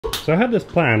So I had this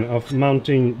plan of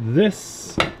mounting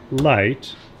this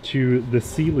light to the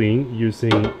ceiling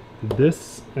using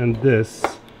this and this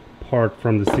part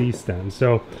from the C-stand.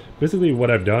 So basically what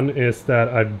I've done is that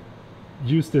I've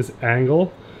used this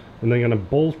angle and then I'm gonna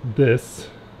bolt this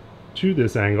to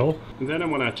this angle. And then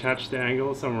I'm gonna attach the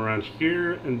angle somewhere around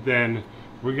here, and then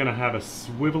we're gonna have a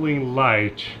swiveling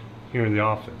light here in the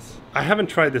office. I haven't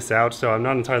tried this out, so I'm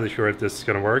not entirely sure if this is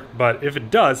gonna work, but if it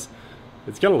does,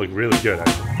 it's gonna look really good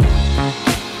actually.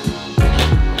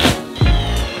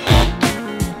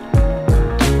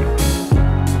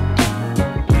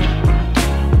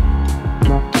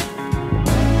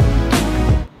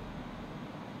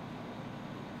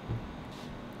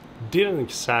 Didn't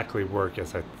exactly work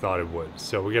as I thought it would,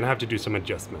 so we're gonna have to do some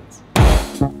adjustments.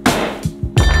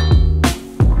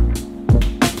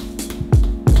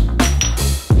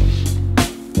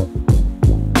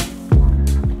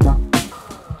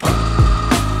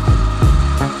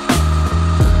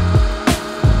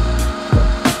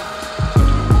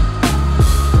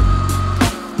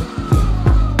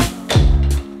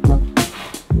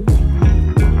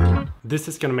 This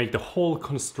is gonna make the whole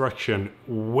construction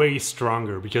way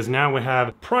stronger because now we have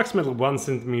approximately 1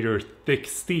 centimeter thick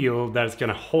steel that's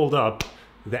gonna hold up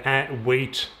the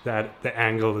weight that the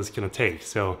angle is gonna take.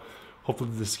 So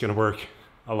hopefully this is gonna work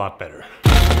a lot better.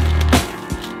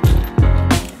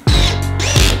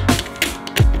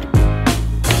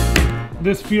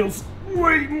 This feels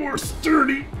way more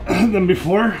sturdy than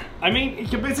before. I mean, it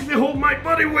can basically hold my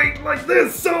body weight like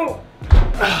this, so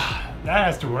that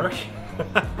has to work.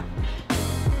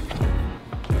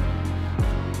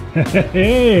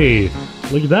 Hey,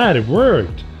 look at that, it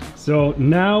worked. So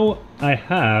now I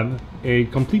have a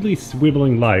completely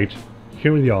swiveling light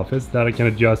here in the office that I can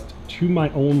adjust to my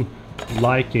own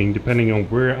liking depending on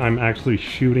where I'm actually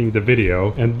shooting the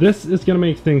video. And this is gonna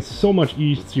make things so much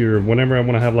easier whenever I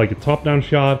want to have like a top-down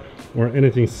shot or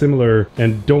anything similar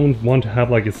and don't want to have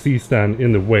like a C-stand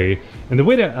in the way. And the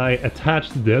way that I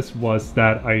attached this was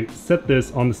that I set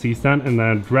this on the C-stand and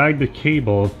then dragged the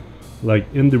cable like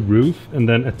in the roof and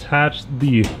then attached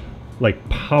the like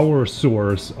power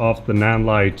source of the NAND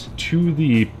light to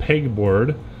the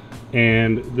pegboard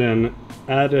and then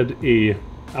added a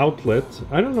outlet,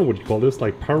 I don't know what you call this,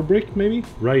 like power brick maybe,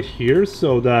 right here,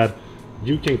 so that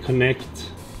you can connect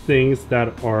things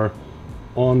that are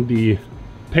on the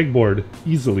pegboard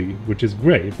easily, which is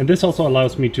great. And this also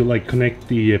allows me to like connect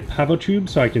the pavo tube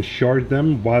so I can shard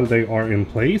them while they are in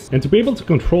place. And to be able to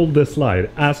control this light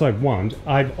as I want,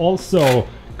 I've also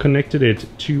connected it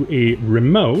to a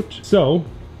remote. So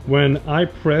when I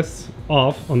press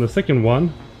off on the second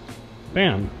one,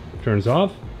 bam, turns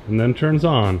off and then turns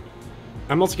on.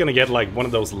 I'm also gonna get like one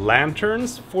of those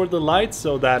lanterns for the light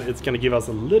so that it's gonna give us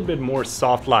a little bit more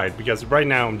soft light, because right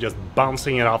now I'm just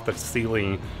bouncing it off the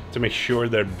ceiling to make sure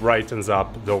that it brightens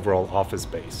up the overall office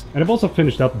space. And I've also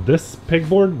finished up this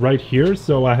pegboard right here,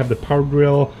 so I have the power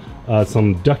drill,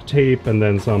 some duct tape, and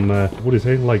then some, what do you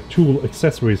say, like tool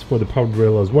accessories for the power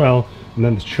drill as well, and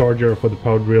then the charger for the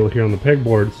power drill here on the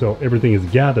pegboard, so everything is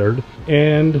gathered.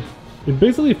 And it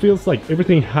basically feels like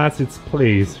everything has its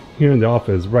place here in the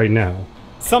office right now.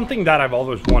 Something that I've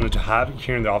always wanted to have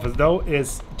here in the office though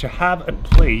is to have a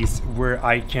place where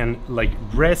I can like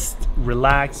rest,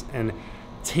 relax, and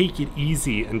take it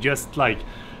easy and just like,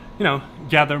 you know,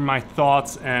 gather my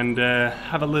thoughts and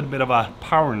have a little bit of a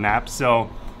power nap. So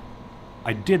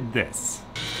I did this.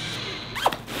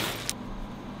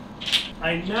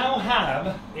 I now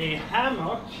have a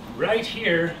hammock right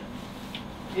here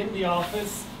in the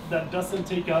office that doesn't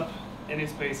take up any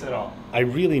space at all. I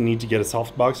really need to get a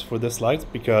softbox for this light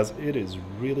because it is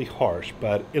really harsh,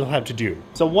 but it'll have to do.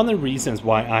 So one of the reasons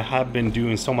why I have been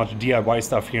doing so much DIY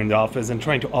stuff here in the office and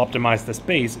trying to optimize the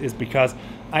space is because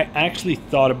I actually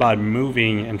thought about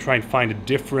moving and trying to find a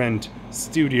different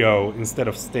studio instead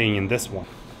of staying in this one.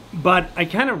 But I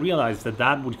kind of realized that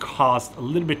that would cost a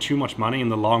little bit too much money in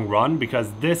the long run,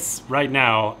 because this right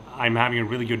now I'm having a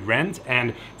really good rent,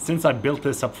 and since I built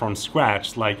this up from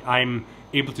scratch, like I'm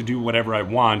able to do whatever I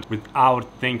want without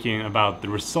thinking about the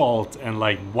result and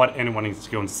like what anyone is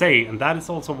going to say. And that is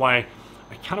also why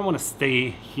I kind of want to stay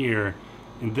here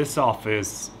in this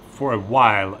office for a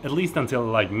while, at least until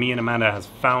like me and Amanda has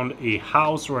found a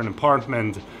house or an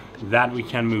apartment that we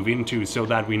can move into, so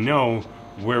that we know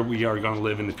where we are going to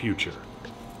live in the future.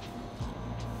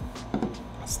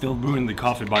 Still brewing the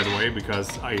coffee, by the way,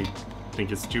 because I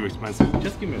think it's too expensive.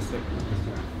 Just give me a second.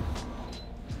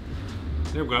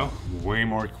 There we go, way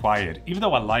more quiet. Even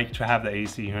though I like to have the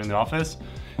AC here in the office,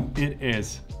 it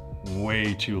is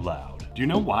way too loud. Do you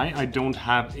know why I don't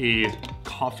have a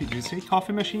coffee, do you say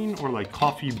coffee machine or like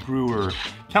coffee brewer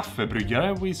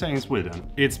kaffebryggare, we say in Sweden.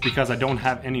 It's because I don't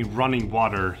have any running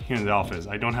water here in the office.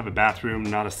 I don't have a bathroom,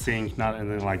 not a sink, not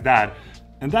anything like that.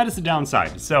 And that is the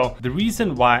downside. So the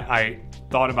reason why I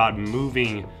thought about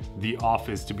moving the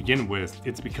office to begin with,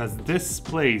 it's because this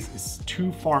place is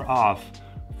too far off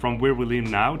from where we live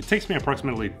now. It takes me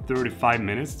approximately 35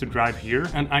 minutes to drive here.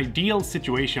 An ideal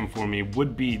situation for me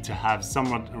would be to have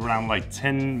somewhat around like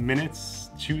 10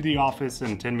 minutes to the office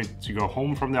and 10 minutes to go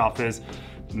home from the office,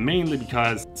 mainly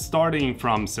because starting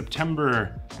from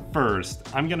September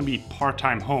 1st, I'm gonna be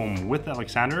part-time home with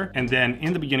Alexander, and then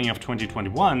in the beginning of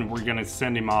 2021, we're gonna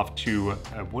send him off to,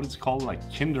 what is it called, like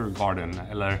kindergarten,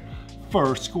 eller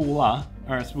förskola,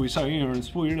 as we say here in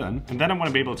Sweden. And then I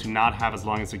wanna be able to not have as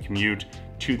long as a commute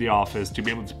to the office, to be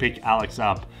able to pick Alex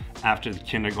up after the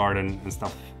kindergarten and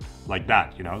stuff like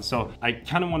that, you know? So I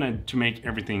kind of wanted to make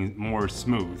everything more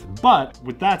smooth. But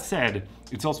with that said,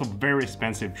 it's also very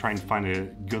expensive trying to find a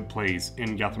good place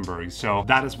in Gothenburg. So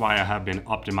that is why I have been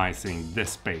optimizing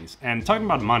this space. And talking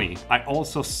about money, I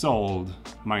also sold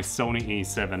my Sony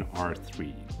a7R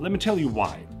III. Let me tell you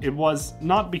why. It was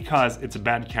not because it's a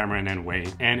bad camera in any way,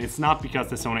 and it's not because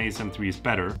the Sony a7 III is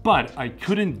better, but I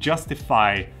couldn't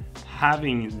justify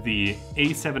having the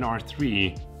a7R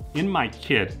III in my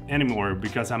kit anymore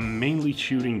because I'm mainly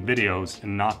shooting videos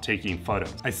and not taking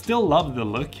photos. I still love the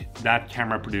look that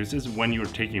camera produces when you're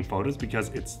taking photos because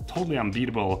it's totally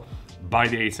unbeatable by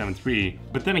the a7 III.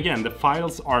 But then again, the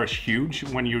files are huge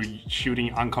when you're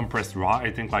shooting uncompressed RAW.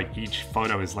 I think like each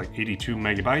photo is like 82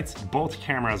 megabytes. Both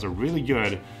cameras are really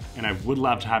good and I would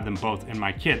love to have them both in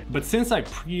my kit. But since I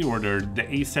pre-ordered the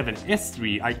a7S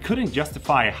III, I couldn't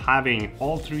justify having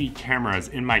all three cameras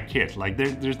in my kit. Like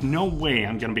there's no way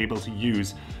I'm gonna be able to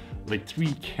use like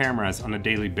 3 cameras on a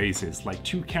daily basis. Like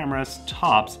 2 cameras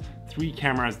tops, 3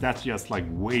 cameras, that's just like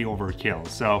way overkill.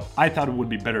 So I thought it would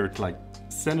be better to like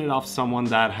send it off someone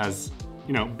that has,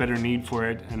 you know, better need for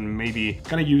it and maybe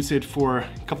gonna use it for a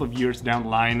couple of years down the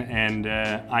line, and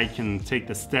I can take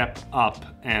the step up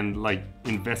and like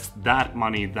invest that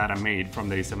money that I made from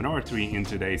the a7R III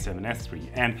into the a7S III.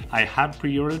 And I have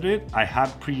pre-ordered it. I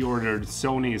have pre-ordered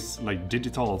Sony's like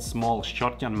digital small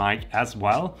shotgun mic as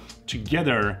well,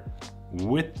 together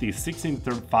with the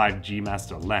 1635 G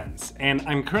Master lens. And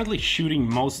I'm currently shooting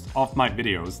most of my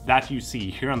videos that you see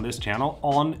here on this channel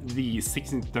on the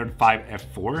 1635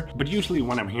 f4, but usually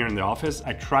when I'm here in the office,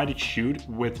 I try to shoot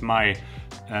with my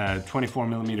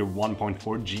 24mm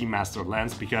 1.4 G Master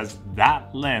lens because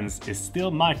that lens is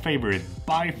still my favorite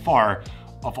by far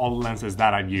of all the lenses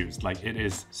that I've used. Like, it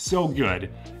is so good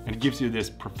and it gives you this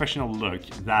professional look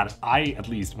that I at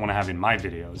least want to have in my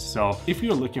videos. So if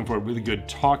you're looking for a really good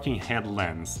talking head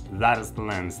lens, that is the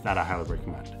lens that I highly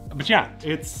recommend. But yeah,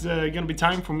 it's gonna be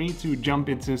time for me to jump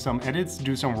into some edits,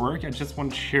 do some work. I just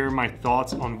want to share my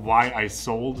thoughts on why I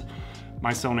sold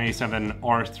my Sony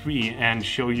a7R III and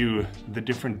show you the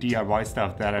different DIY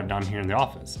stuff that I've done here in the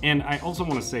office. And I also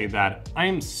want to say that I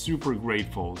am super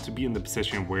grateful to be in the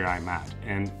position where I'm at,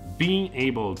 and being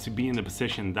able to be in the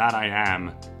position that I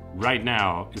am right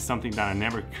now is something that I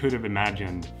never could have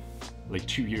imagined like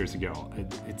 2 years ago.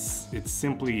 It's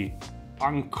simply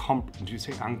do you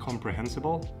say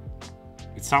incomprehensible?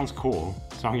 It sounds cool,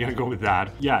 so I'm gonna go with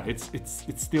that. Yeah, it's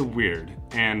still weird.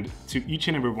 And to each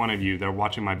and every one of you that are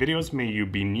watching my videos, may you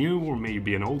be new or may you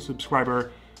be an old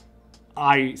subscriber,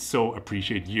 I so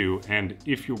appreciate you. And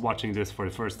if you're watching this for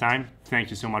the first time, thank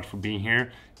you so much for being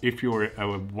here. If you're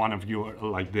one of you,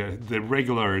 like the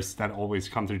regulars that always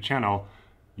come to the channel,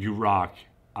 you rock.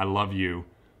 I love you.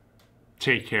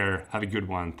 Take care, have a good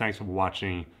one. Thanks for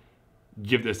watching.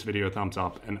 Give this video a thumbs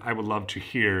up, and I would love to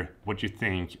hear what you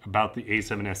think about the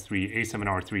a7S III,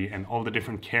 a7R III, and all the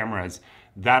different cameras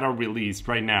that are released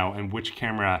right now, and which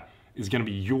camera is going to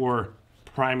be your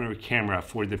primary camera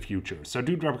for the future. So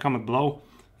do drop a comment below.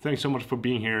 Thanks so much for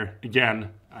being here again.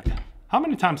 How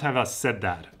many times have I said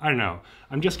that? I don't know.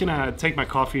 I'm just gonna take my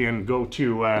coffee and go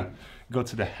to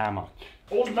the hammock.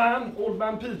 Old man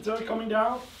Peter coming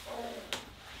down.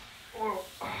 Oh.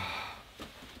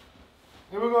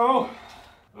 Here we go.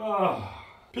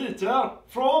 Peter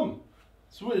from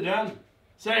Sweden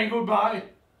saying goodbye.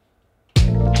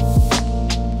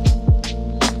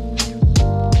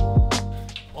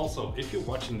 Also, if you're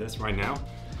watching this right now,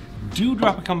 do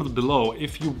drop a comment below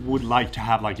if you would like to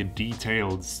have like a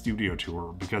detailed studio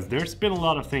tour, because there's been a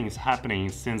lot of things happening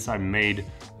since I made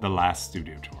the last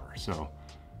studio tour. So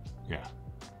yeah.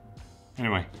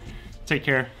 Anyway, take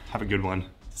care, have a good one.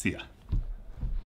 See ya.